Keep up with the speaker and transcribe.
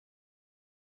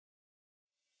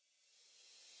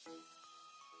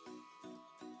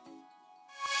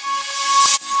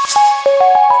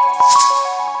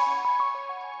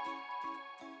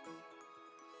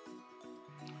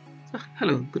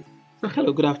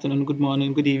Hello, good afternoon, good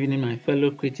morning, good evening, my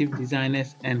fellow creative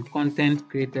designers and content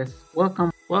creators.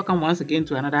 Welcome once again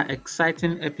to another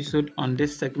exciting episode on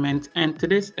this segment. And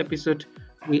today's episode,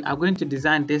 we are going to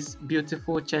design this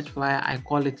beautiful church flyer. I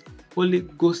call it Holy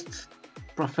Ghost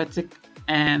Prophetic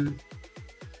and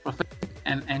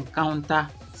Encounter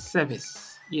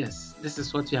Service. Yes, this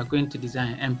is what we are going to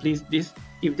design. And please,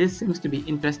 if this seems to be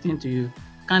interesting to you,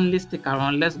 kindly stick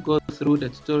around. Let's go through the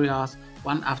tutorials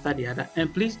one after the other.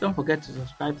 And please don't forget to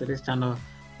subscribe to this channel,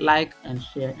 like and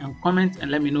share and comment,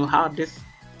 and let me know how this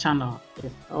channel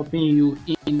is helping you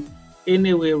in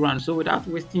any way around. So without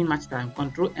wasting much time,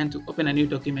 Control N to open a new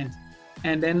document,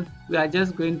 and then we are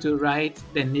just going to write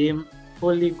the name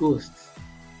Holy Ghost.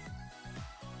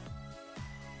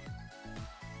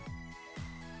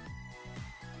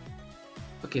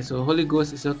 Okay, so Holy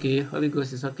Ghost is okay. Holy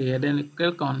Ghost is okay. And then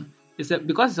click on, it's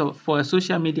because for a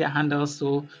social media handle,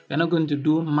 so we're not going to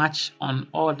do much on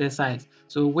all the sides.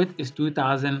 So width is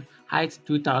 2000, height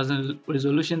 2000,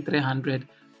 resolution 300,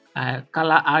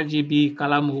 color RGB,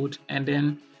 color mode, and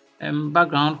then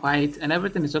background white, and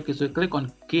everything is okay. So click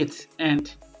on create,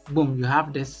 and boom, you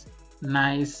have this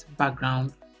nice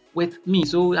background with me.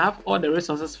 So we have all the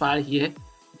resources file here.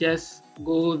 Just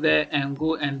go there and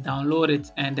go and download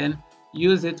it, and then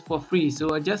use it for free.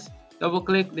 So I just double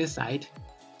click this side,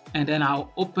 and then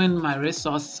I'll open my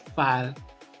resource file,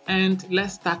 and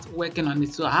let's start working on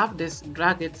it. So I have this,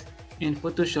 drag it in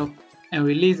Photoshop and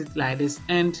release it like this,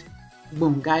 and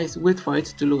boom guys, wait for it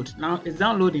to load. Now it's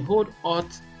downloading. Hold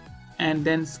Alt and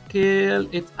then scale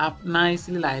it up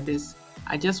nicely like this.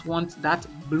 I just want that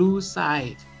blue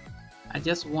side. I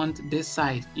just want this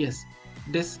side. Yes,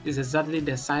 this is exactly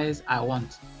the size I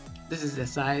want. This is the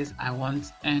size I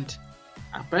want, and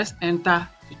I press enter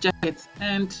to check it,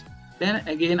 and then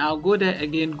again I'll go there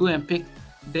again, go and pick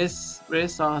this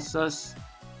resources,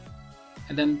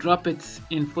 and then drop it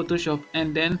in Photoshop,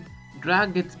 and then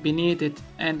drag it beneath it,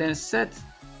 and then set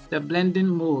the blending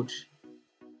mode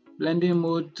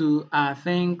to, I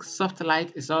think, soft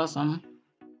light is awesome.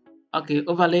 Okay,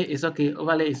 overlay is okay.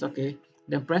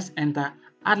 Then press enter,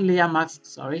 add layer mask,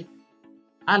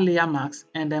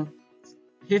 and then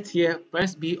hit here,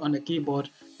 press B on the keyboard,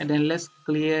 and then let's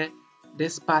clear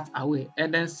this part away,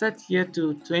 and then set here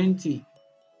to 20,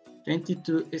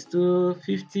 22 is to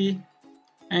 50,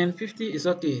 and 50 is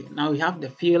okay. Now we have the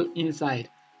fill inside.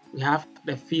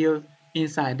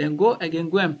 Then go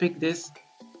and pick this,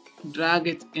 drag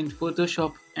it in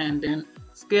Photoshop, and then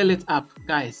scale it up,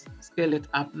 guys. Scale it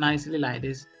up nicely like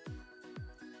this,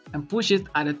 and push it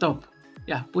at the top.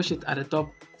 Yeah, push it at the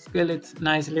top. Scale it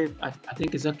nicely. I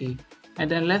think it's okay. And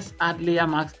then let's add layer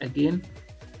mask again,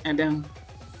 and then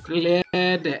clear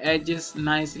the edges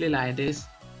nicely like this.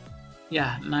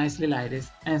 Yeah, nicely like this,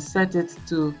 and set it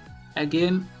to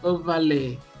again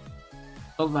overlay,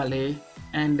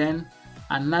 and then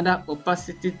another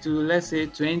opacity to, let's say,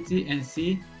 20, and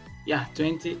see. Yeah,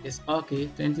 20 is okay,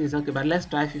 but let's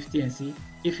try 50 and see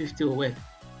if 50 will work.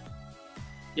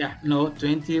 Yeah, no,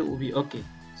 20 will be okay.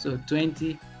 So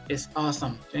 20 is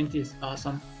awesome.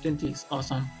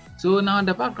 So now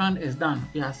the background is done.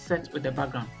 We are set with the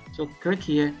background. So click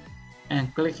here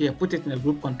and click here, put it in a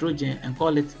group, Control J, and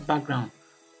call it background.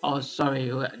 Oh,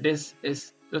 sorry, this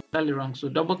is totally wrong. So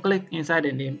double click inside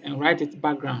the name and write it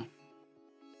background.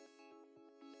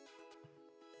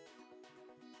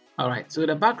 All right, so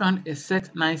the background is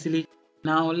set nicely.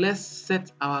 Now let's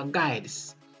set our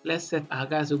guides.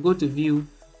 So go to view,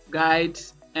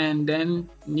 guides, and then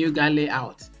new guide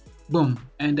layout. Boom,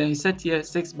 and then you set here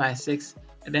 6 by 6,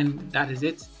 and then that is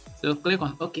it. So click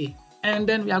on OK, and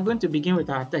then we are going to begin with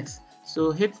our text.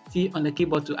 So hit T on the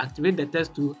keyboard to activate the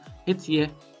text tool. Hit here,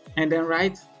 and then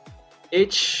write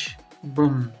H.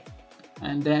 Boom,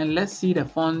 and then let's see the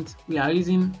font. We are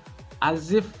using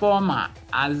Asiforma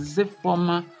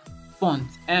font,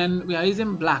 and we are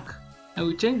using black, and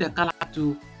we change the color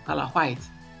to color white.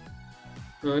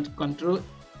 Good. Control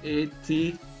AT,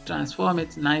 transform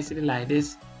it nicely like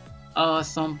this.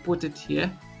 Awesome. Put it here.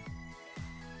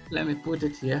 Let me put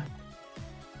it here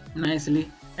nicely,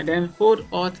 and then hold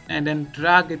Alt and then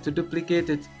drag it to duplicate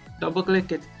it. Double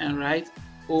click it and write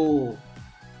O.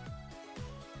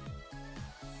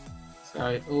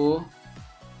 O,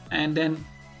 and then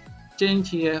change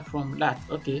here from that.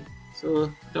 Okay, so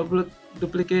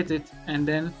duplicate it and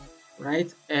then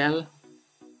write L,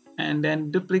 and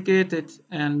then duplicate it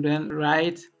and then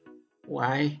write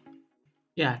Y.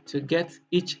 Yeah, to get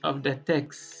each of the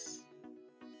text,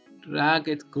 drag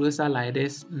it closer like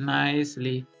this,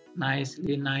 nicely, and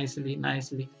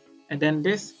then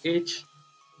this H,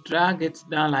 drag it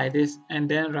down like this, and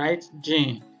then write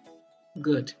J.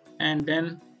 Good, and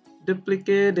then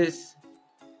duplicate this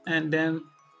and then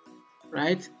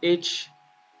write H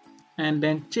and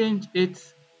then change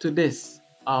it to this.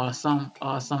 Awesome,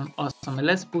 awesome, awesome.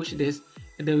 Let's push this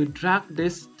and then we drag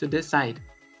this to this side.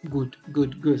 Good,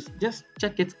 good, good. Just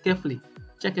check it carefully.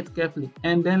 Check it carefully.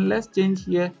 And then let's change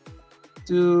here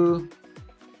to,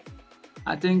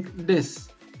 I think, this.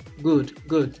 Good,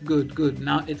 good, good, good.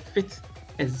 Now it fits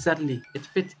exactly. It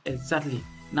fits exactly.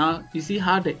 Now you see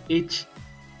how the H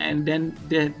and then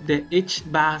the H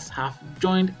bars have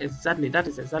joined exactly. That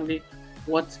is exactly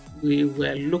what we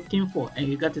were looking for, and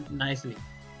you got it nicely.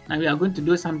 Now we are going to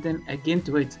do something again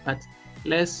to it, but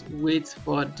let's wait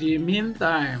for the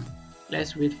meantime.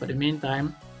 Let's wait for the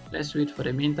meantime. Let's wait for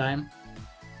the meantime.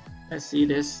 Let's see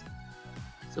this.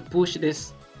 So push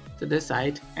this to the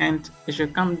side and it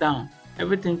should come down.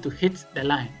 Everything to hit the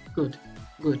line. Good,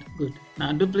 good, good.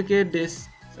 Now duplicate this.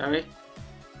 Sorry.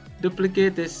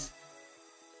 Duplicate this.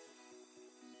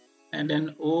 And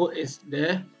then O is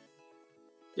there.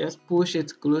 Just push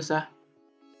it closer.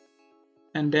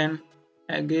 And then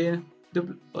again,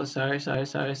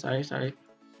 sorry.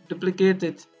 Duplicate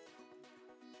it.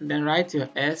 And then write your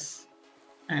S.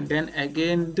 And then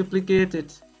again, duplicate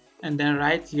it. And then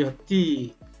write your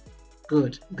T.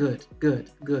 Good, good, good,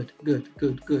 good, good,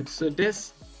 good, good. So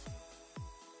this,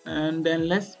 and then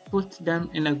let's put them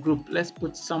in a group. Let's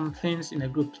put some things in a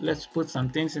group. Let's put some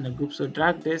things in a group. So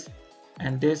drag this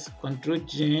and this, Control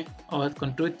J or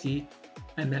Control T,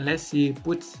 and then let's see,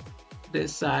 put the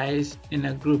size in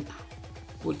a group.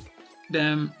 Put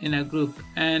them in a group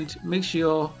and make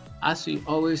sure, as we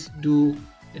always do,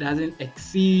 it doesn't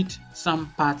exceed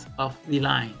some part of the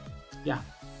line. Yeah.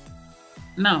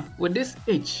 Now with this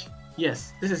H,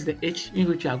 yes, this is the H in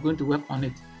which you are going to work on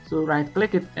it. So right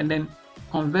click it and then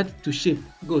convert to shape.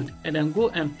 Good. And then go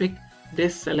and pick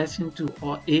this selection tool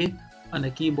or A on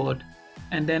the keyboard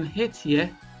and then hit here,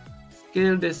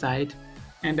 scale this side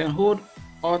and then hold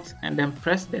Alt and then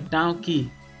press the down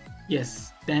key.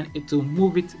 Yes, then it will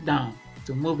move it down,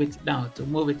 to move it down, to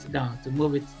move it down, to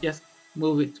move it. Yes,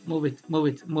 move it, move it, move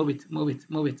it, move it, move it,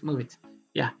 move it, move it.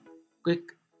 Yeah, quick.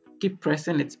 Keep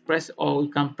pressing it, press, or you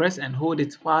can press and hold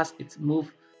it whilst it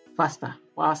move faster,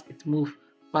 whilst it move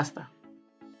faster.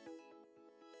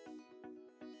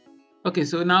 Okay,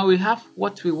 so now we have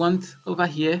what we want over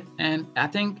here and I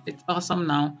think it's awesome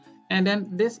now. And then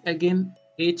this again,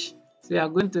 H, so we are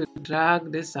going to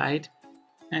drag this side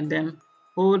and then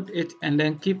hold it and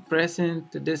then keep pressing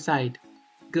to this side.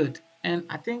 Good. And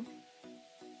I think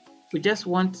we just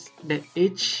want the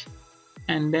H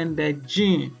and then the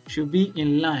G should be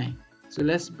in line. So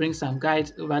let's bring some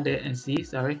guys over there and see.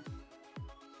 Sorry.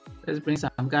 Let's bring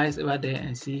some guys over there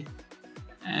and see.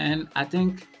 And I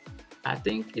think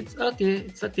it's okay.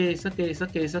 It's okay. It's okay. It's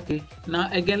okay. It's okay. Now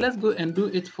again, let's go and do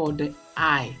it for the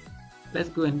eye. Let's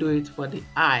go and do it for the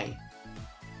eye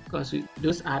because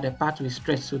those are the parts we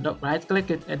stretch. So right click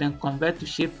it and then convert to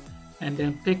shape and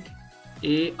then pick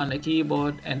A on the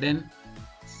keyboard and then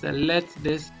select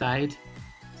this side.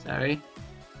 Sorry.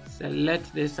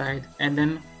 Select this side and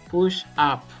then push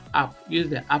up. Use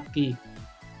the up key.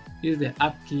 Use the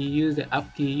up key. Use the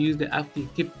up key. Use the up key.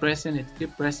 Keep pressing it.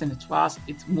 Keep pressing it whilst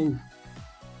it moves.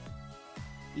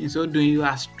 In so doing, you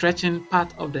are stretching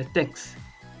part of the text.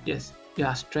 Yes, you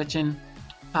are stretching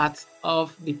part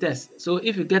of the text. So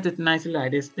if you get it nicely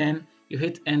like this, then you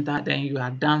hit enter. Then you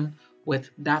are done with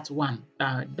that one.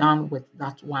 Done with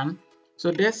that one.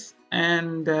 So this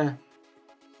and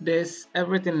there's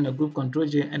everything in the group, Control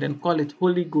J, and then call it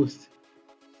Holy Ghost.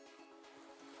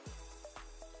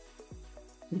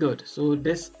 Good. So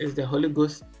this is the Holy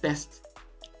Ghost test.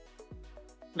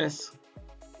 Let's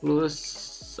close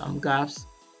some gaps.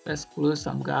 Let's close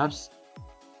some gaps.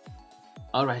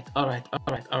 All right.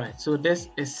 So this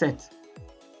is set.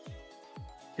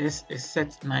 This is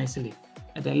set nicely.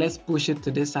 And then let's push it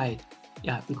to this side.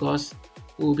 Yeah, because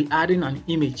we'll be adding an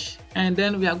image. And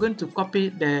then we are going to copy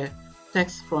the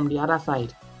text from the other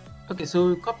side. Okay, so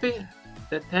we copy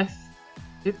the text,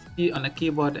 hit E on the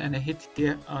keyboard and then hit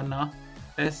here on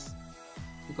S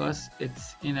because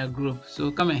it's in a group. So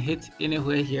come and hit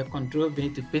anywhere here, Control V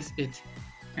to paste it,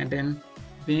 and then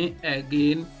V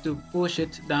again to push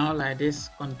it down like this,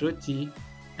 Control T,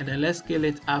 and then let's scale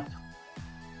it up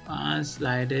once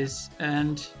like this.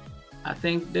 And I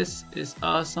think this is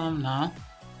awesome now.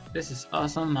 This is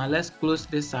awesome now. Let's close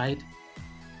this side.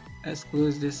 Let's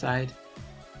close this side.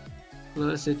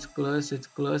 Close it, close it,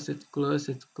 close it, close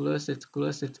it, close it,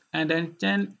 close it, and then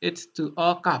change it to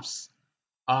all caps.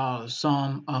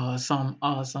 Awesome, awesome,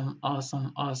 awesome,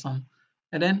 awesome, awesome.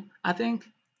 And then I think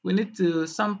we need to,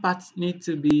 some parts need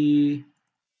to be,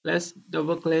 let's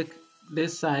double click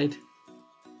this side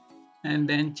and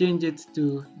then change it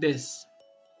to this.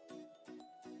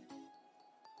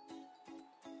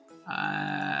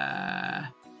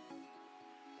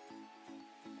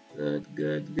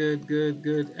 Good.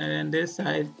 And then this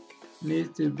side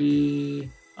needs to be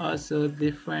also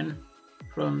different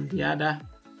from the other.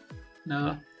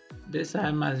 No, this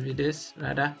side must be this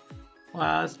rather,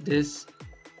 whilst this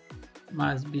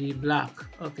must be black.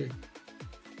 Okay.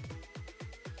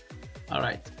 All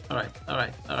right.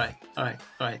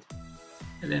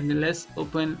 And then let's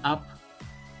open up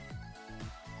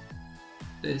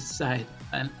this side,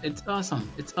 and it's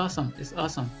awesome.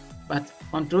 But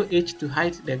Control H to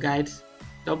hide the guides,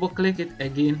 double click it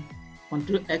again,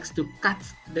 Control X to cut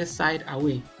this side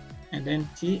away, and then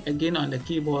T again on the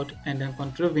keyboard, and then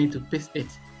Control V to paste it.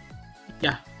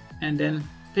 Yeah, and then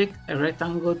pick a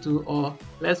rectangle tool, or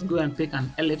let's go and pick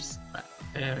an ellipse.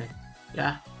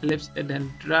 Yeah, ellipse, and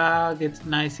then drag it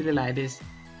nicely like this,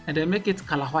 and then make it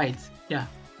color white. Yeah,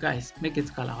 guys, make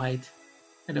it color white,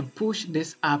 and then push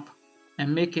this up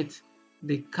and make it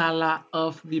the color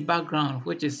of the background,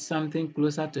 which is something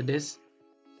closer to this.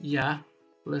 Yeah,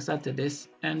 closer to this,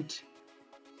 and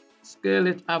scale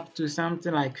it up to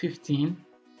something like 15,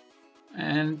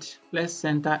 and let's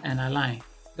center and align.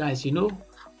 Guys, you know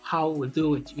how we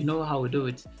do it.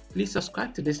 Please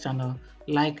subscribe to this channel,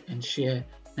 like and share,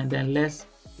 and then let's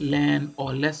learn,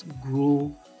 or let's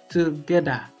grow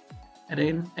together. And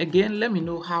then again, let me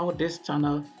know how this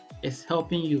channel is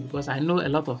helping you, because I know a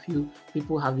lot of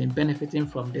people have been benefiting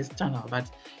from this channel, but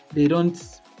they don't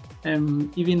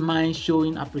even mind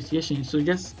showing appreciation. So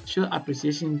just show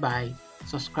appreciation by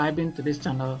subscribing to this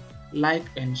channel, like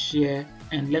and share,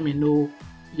 and let me know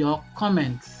your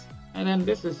comments. And then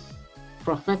this is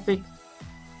prophetic.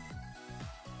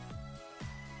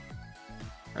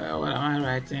 What am I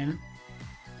writing?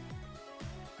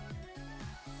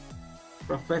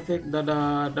 Prophetic.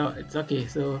 It's okay.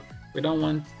 So we don't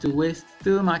want to waste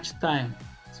too much time,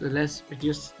 so let's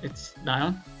reduce it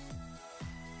down,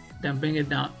 then bring it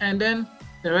down, and then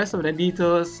the rest of the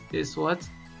details is what?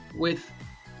 Width.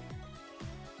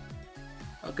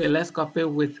 Okay, let's copy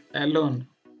width alone.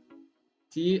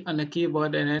 T on the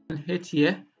keyboard, and then hit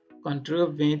here, Control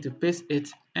V to paste it,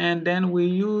 and then we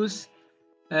use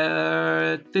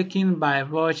taken by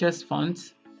Vultures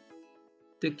font,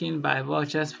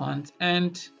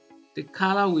 and the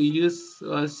color we used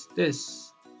was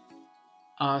this.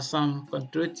 Awesome.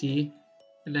 Control T,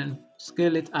 and then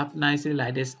scale it up nicely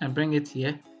like this, and bring it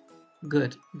here.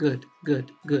 Good.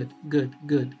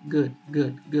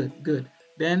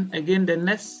 Then again, the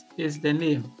next is the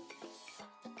name.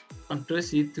 Control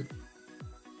C to,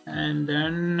 and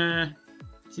then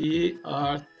T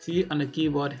on the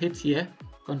keyboard, hit here,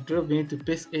 Control V to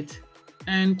paste it,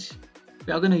 and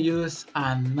we are going to use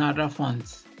another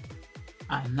font,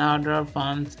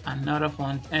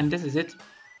 and this is it.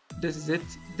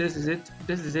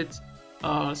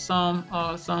 Awesome.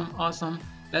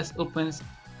 Let's open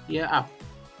here up.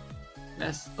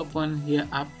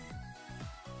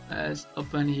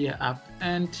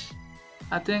 And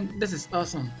I think this is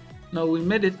awesome. No, we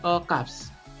made it all caps.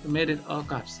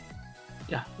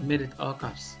 Yeah, we made it all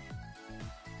caps.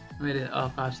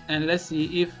 And let's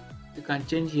see if you can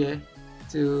change here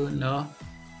to no.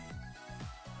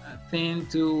 I think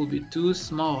 2 will be too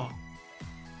small.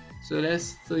 So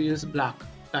let's still use black,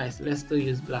 guys. Let's still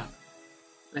use black.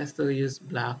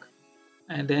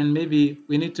 And then maybe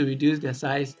we need to reduce the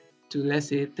size to, let's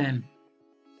say, 10.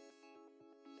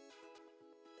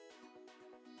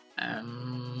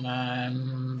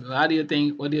 What do you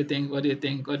think?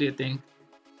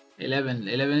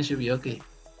 11 should be okay.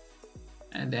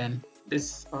 And then this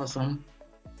is awesome.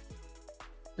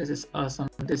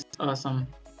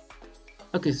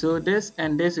 Okay, so this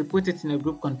and this, we put it in a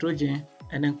group, Control J,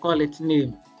 and then call it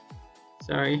name.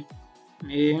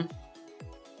 Name.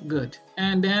 Good.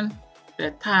 And then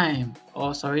the time,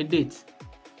 date.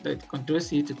 Control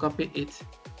C to copy it.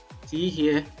 T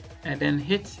here, and then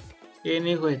hit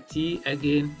anywhere, T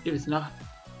again. If it's not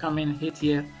coming, hit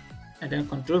here, and then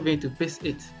Control V to paste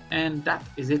it. And that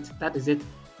is it.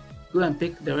 Go and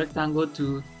pick the rectangle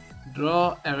to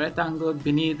draw a rectangle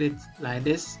beneath it like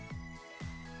this,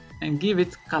 and give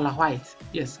it color white.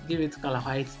 Yes, give it color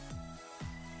white,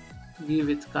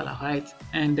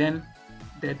 and then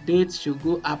the date should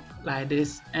go up like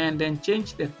this, and then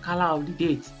change the color of the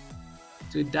date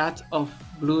to that of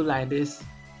blue like this,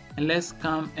 and let's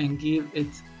come and give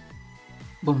it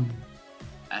boom,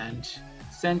 and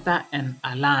center and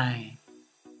align.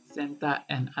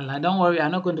 Don't worry,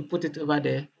 I'm not going to put it over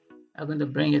there. I'm going to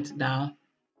bring it down.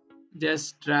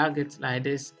 Just drag it like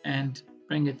this and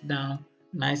bring it down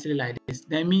nicely like this.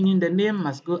 Then meaning the name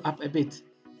must go up a bit.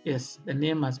 Yes, the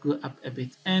name must go up a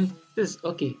bit. And this is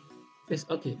okay. This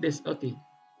okay. This okay.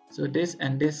 So this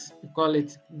and this, we call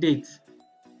it date.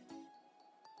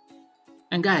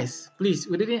 And guys, please,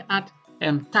 we didn't add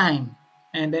time.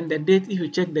 And then the date, if you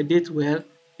check the date well,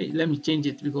 let me change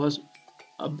it because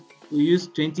we use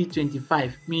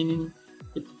 2025, meaning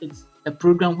it's a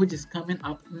program which is coming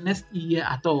up next year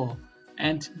at all.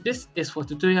 And this is for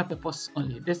tutorial purpose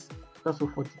only. This is also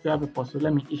for tutorial purpose. So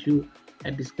let me issue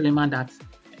a disclaimer that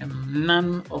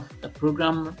none of the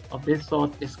program of this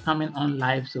sort is coming on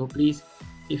live. So please,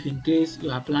 if in case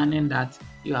you are planning that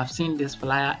you have seen this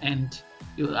flyer and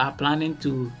you are planning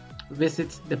to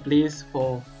visit the place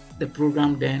for the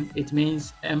program, then it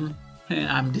means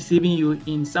I'm deceiving you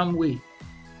in some way.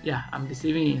 Yeah, I'm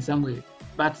deceiving you in some way,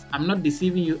 but I'm not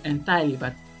deceiving you entirely.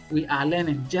 But we are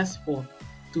learning just for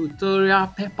tutorial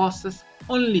purposes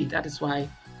only. That is why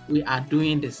we are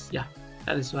doing this. Yeah,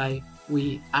 that is why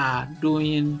we are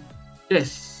doing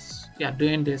this. We are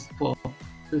doing this for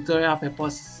tutorial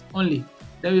purposes only.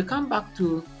 Then we come back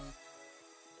to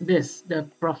this, the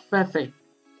prophetic.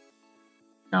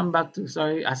 Come back to,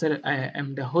 sorry, I said I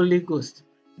am the Holy Ghost.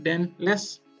 Then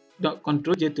let's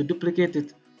Control J to duplicate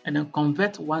it and then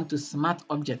convert one to smart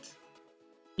object.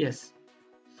 Yes,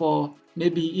 for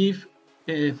maybe if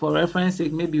for reference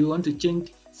sake, maybe you want to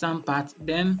change some part,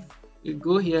 then you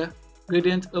go here,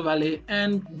 gradient overlay,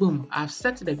 and boom, I've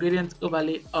set the gradient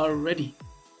overlay already.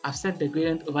 I've set the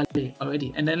gradient overlay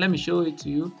already. And then let me show it to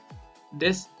you.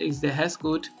 This is the hex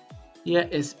code. Here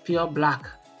is pure black,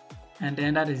 and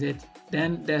then that is it.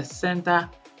 Then the center,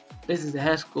 this is the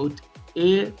hex code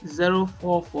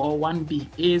A0441B,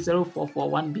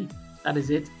 A0441B, that is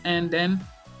it. And then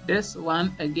this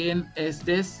one again is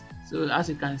this, so as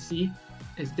you can see,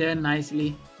 it's there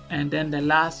nicely. And then the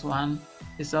last one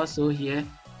is also here,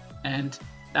 and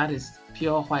that is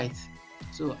pure white,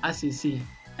 so as you see.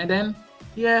 And then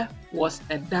here was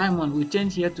a diamond. We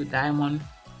change here to diamond.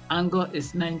 Angle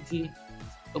is 90,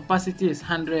 opacity is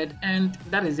 100, and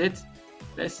that is it.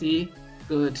 Let's see.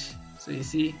 Good. So you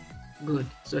see, good.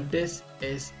 So this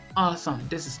is awesome.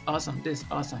 This is awesome. This is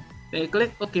awesome. Then you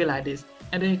click OK like this,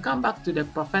 and then you come back to the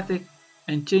prophetic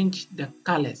and change the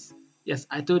colors. Yes,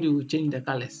 I told you we'll change the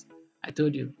colors. I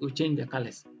told you we'll change the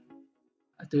colors.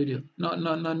 I told you. No.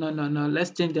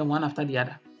 Let's change them one after the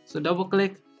other. So double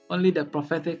click only the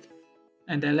prophetic,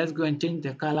 and then let's go and change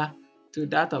the color to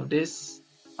that of this.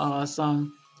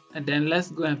 Awesome. And then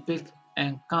let's go and pick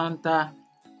encounter,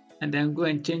 and then go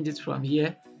and change it from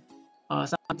here,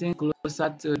 something closer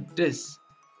to this.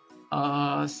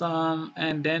 Awesome.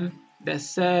 And then the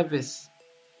service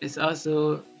is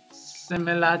also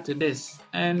similar to this.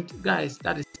 And guys,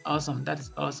 that is awesome. That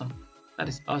is awesome. That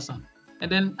is awesome.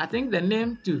 And then I think the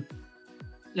name too.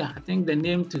 Yeah, I think the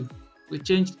name too. We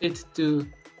changed it to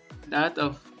that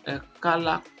of a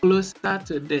color closer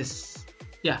to this.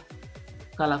 Yeah,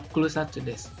 color closer to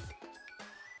this.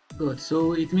 Good.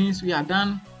 So it means we are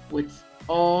done with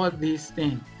all these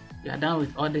things. We are done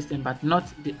with all these things, but not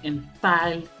the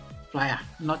entire flyer.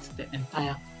 Not the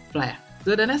entire flyer.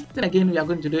 So the next thing again we are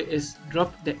going to do is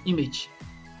drop the image.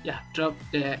 Yeah, drop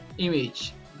the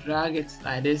image. Drag it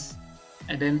like this,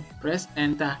 and then press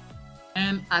enter.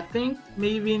 And I think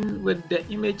maybe with the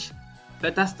image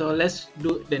better still, let's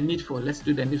do the needful. Let's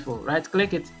do the needful. Right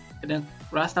click it, and then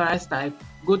rasterize type.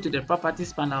 Go to the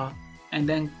properties panel, and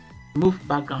then remove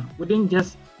background. Within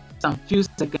just some few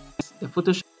seconds, the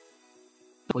Photoshop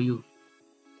for you.